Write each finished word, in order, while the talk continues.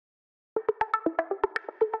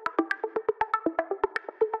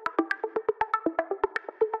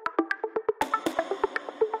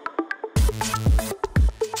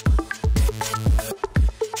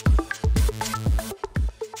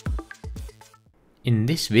In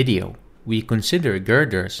this video, we consider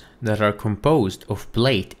girders that are composed of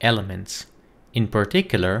plate elements, in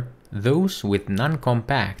particular those with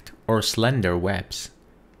non-compact or slender webs.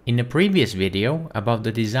 In a previous video about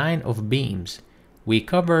the design of beams, we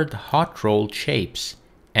covered hot-rolled shapes,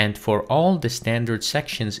 and for all the standard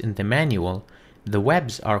sections in the manual, the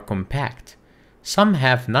webs are compact. Some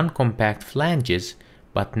have non-compact flanges,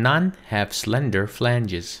 but none have slender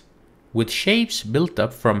flanges. With shapes built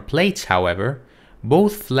up from plates, however,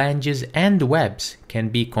 both flanges and webs can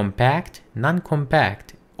be compact,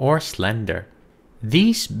 non-compact, or slender.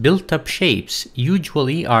 These built-up shapes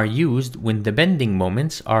usually are used when the bending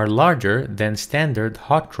moments are larger than standard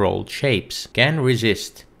hot-rolled shapes can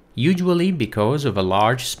resist, usually because of a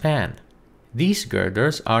large span. These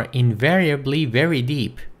girders are invariably very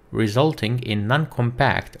deep, resulting in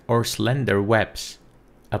non-compact or slender webs.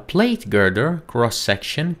 A plate girder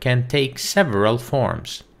cross-section can take several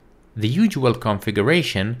forms. The usual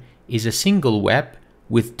configuration is a single web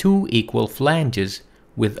with two equal flanges,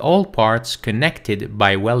 with all parts connected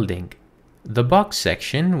by welding. The box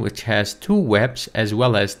section, which has two webs as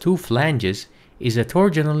well as two flanges, is a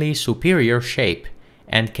torsionally superior shape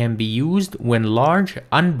and can be used when large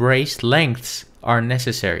unbraced lengths are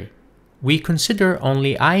necessary. We consider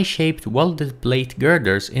only I-shaped welded plate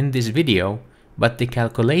girders in this video, but the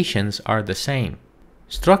calculations are the same.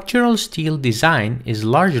 Structural steel design is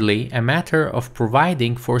largely a matter of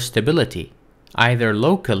providing for stability, either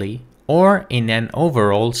locally or in an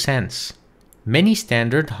overall sense. Many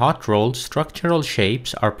standard hot-rolled structural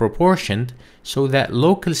shapes are proportioned so that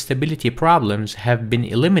local stability problems have been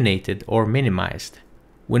eliminated or minimized.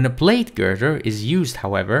 When a plate girder is used,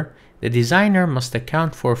 however, the designer must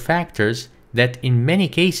account for factors that in many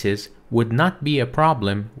cases would not be a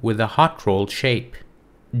problem with a hot-rolled shape.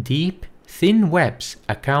 Deep, thin webs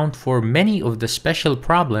account for many of the special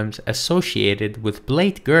problems associated with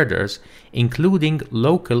plate girders, including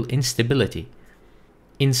local instability.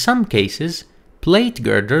 In some cases, plate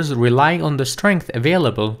girders rely on the strength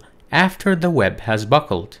available after the web has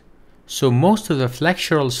buckled, so most of the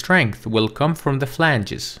flexural strength will come from the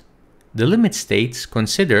flanges. The limit states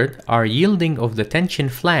considered are yielding of the tension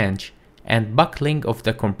flange and buckling of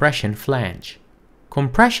the compression flange.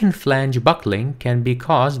 Compression flange buckling can be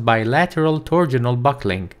caused by lateral torsional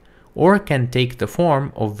buckling, or can take the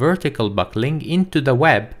form of vertical buckling into the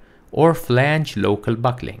web or flange local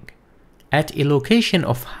buckling. At a location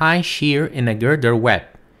of high shear in a girder web,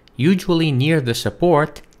 usually near the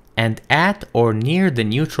support and at or near the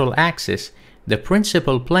neutral axis, the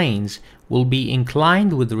principal planes will be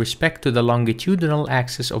inclined with respect to the longitudinal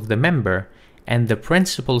axis of the member, and the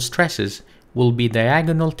principal stresses will be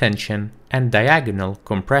diagonal tension and diagonal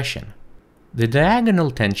compression. The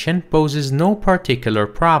diagonal tension poses no particular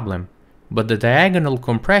problem, but the diagonal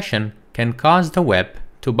compression can cause the web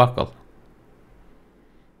to buckle.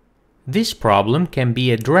 This problem can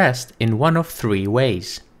be addressed in one of three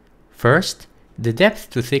ways. First, the depth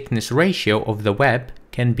to thickness ratio of the web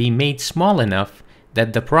can be made small enough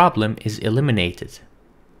that the problem is eliminated.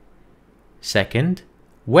 Second,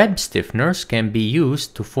 web stiffeners can be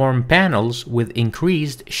used to form panels with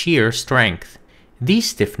increased shear strength.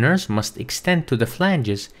 These stiffeners must extend to the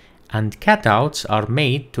flanges, and cutouts are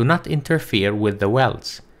made to not interfere with the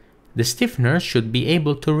welds. The stiffeners should be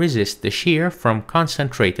able to resist the shear from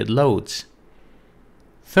concentrated loads.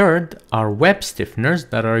 Third are web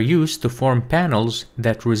stiffeners that are used to form panels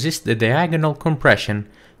that resist the diagonal compression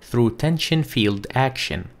through tension field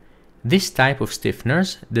action. This type of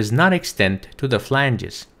stiffeners does not extend to the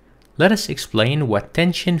flanges. Let us explain what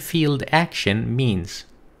tension field action means.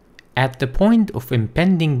 At the point of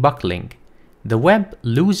impending buckling, the web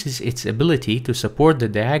loses its ability to support the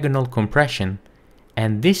diagonal compression,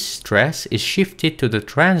 and this stress is shifted to the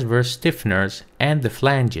transverse stiffeners and the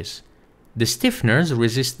flanges. The stiffeners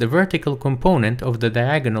resist the vertical component of the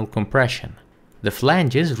diagonal compression. The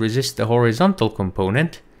flanges resist the horizontal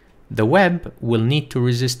component. The web will need to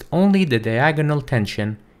resist only the diagonal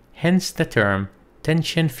tension, hence the term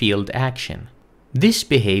tension field action. This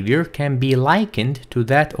behavior can be likened to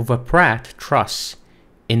that of a Pratt truss,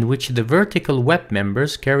 in which the vertical web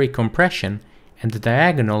members carry compression and the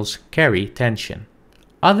diagonals carry tension.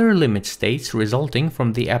 Other limit states resulting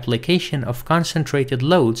from the application of concentrated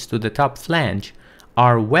loads to the top flange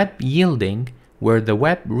are web yielding, where the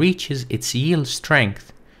web reaches its yield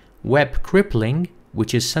strength, web crippling,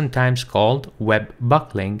 which is sometimes called web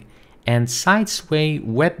buckling, and side sway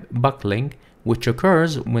web buckling, which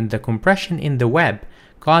occurs when the compression in the web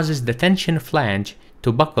causes the tension flange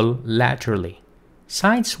to buckle laterally.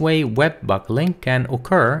 Side sway web buckling can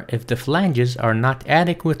occur if the flanges are not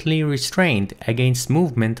adequately restrained against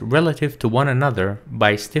movement relative to one another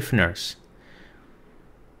by stiffeners,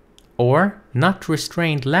 or not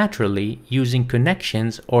restrained laterally using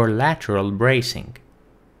connections or lateral bracing.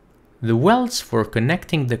 The welds for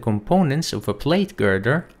connecting the components of a plate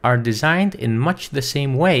girder are designed in much the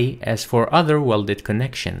same way as for other welded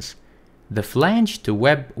connections. The flange to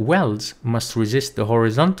web welds must resist the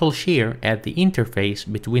horizontal shear at the interface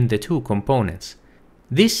between the two components.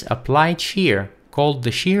 This applied shear, called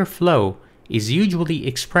the shear flow, is usually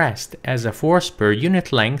expressed as a force per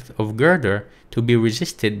unit length of girder to be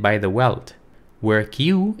resisted by the weld, where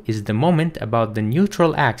Q is the moment about the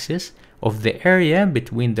neutral axis of the area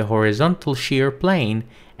between the horizontal shear plane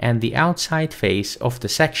and the outside face of the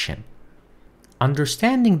section.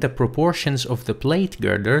 Understanding the proportions of the plate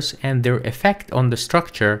girders and their effect on the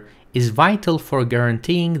structure is vital for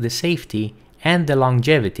guaranteeing the safety and the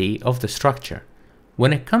longevity of the structure.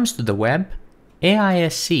 When it comes to the web,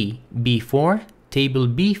 AISC B4 Table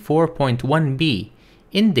B4.1b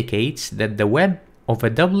indicates that the web of a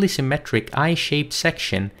doubly symmetric I-shaped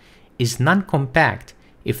section is non-compact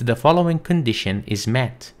if the following condition is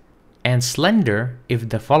met, and slender if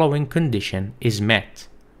the following condition is met.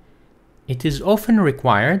 It is often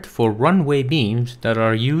required for runway beams that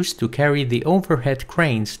are used to carry the overhead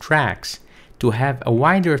crane's tracks to have a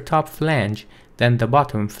wider top flange than the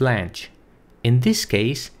bottom flange. In this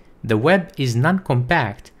case, the web is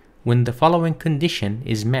non-compact when the following condition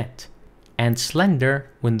is met, and slender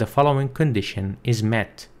when the following condition is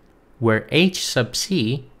met, where h sub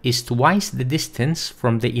c is twice the distance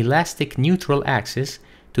from the elastic neutral axis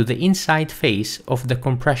to the inside face of the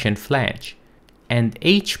compression flange, and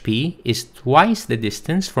HP is twice the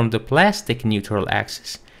distance from the plastic neutral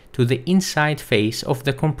axis to the inside face of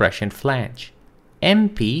the compression flange.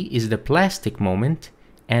 MP is the plastic moment,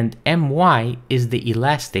 and My is the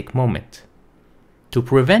elastic moment. To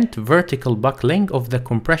prevent vertical buckling of the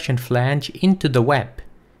compression flange into the web,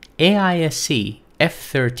 AISC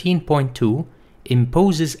F13.2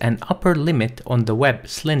 imposes an upper limit on the web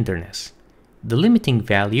slenderness. The limiting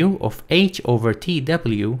value of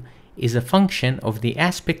H/Tw is a function of the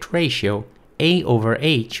aspect ratio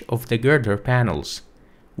A/H of the girder panels,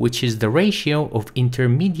 which is the ratio of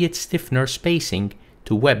intermediate stiffener spacing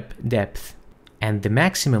to web depth, and the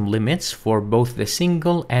maximum limits for both the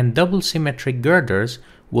single and double symmetric girders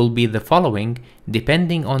will be the following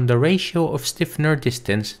depending on the ratio of stiffener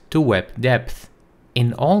distance to web depth.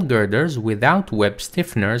 In all girders without web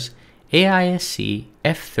stiffeners, AISC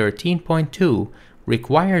F13.2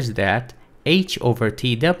 requires that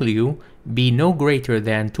H/Tw be no greater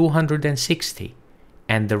than 260,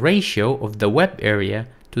 and the ratio of the web area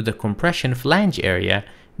to the compression flange area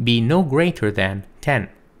be no greater than 10.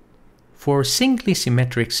 For singly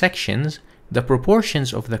symmetric sections, the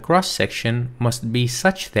proportions of the cross-section must be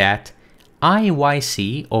such that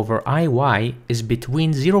IYC over IY is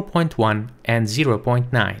between 0.1 and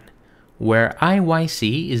 0.9, where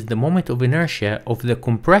IYC is the moment of inertia of the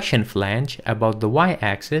compression flange about the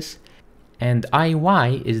y-axis, and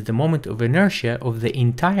IY is the moment of inertia of the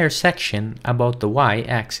entire section about the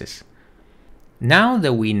y-axis. Now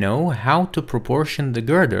that we know how to proportion the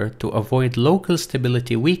girder to avoid local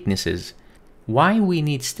stability weaknesses, why we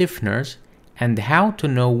need stiffeners, and how to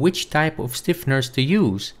know which type of stiffeners to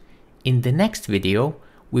use, in the next video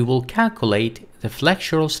we will calculate the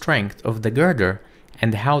flexural strength of the girder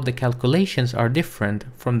and how the calculations are different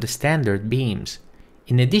from the standard beams,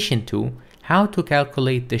 in addition to how to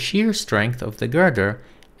calculate the shear strength of the girder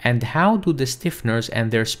and how do the stiffeners and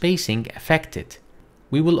their spacing affect it.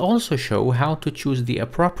 We will also show how to choose the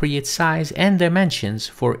appropriate size and dimensions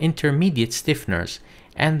for intermediate stiffeners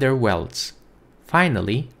and their welds.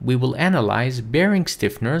 Finally, we will analyze bearing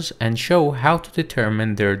stiffeners and show how to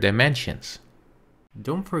determine their dimensions.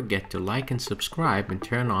 Don't forget to like and subscribe and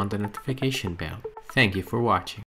turn on the notification bell. Thank you for watching.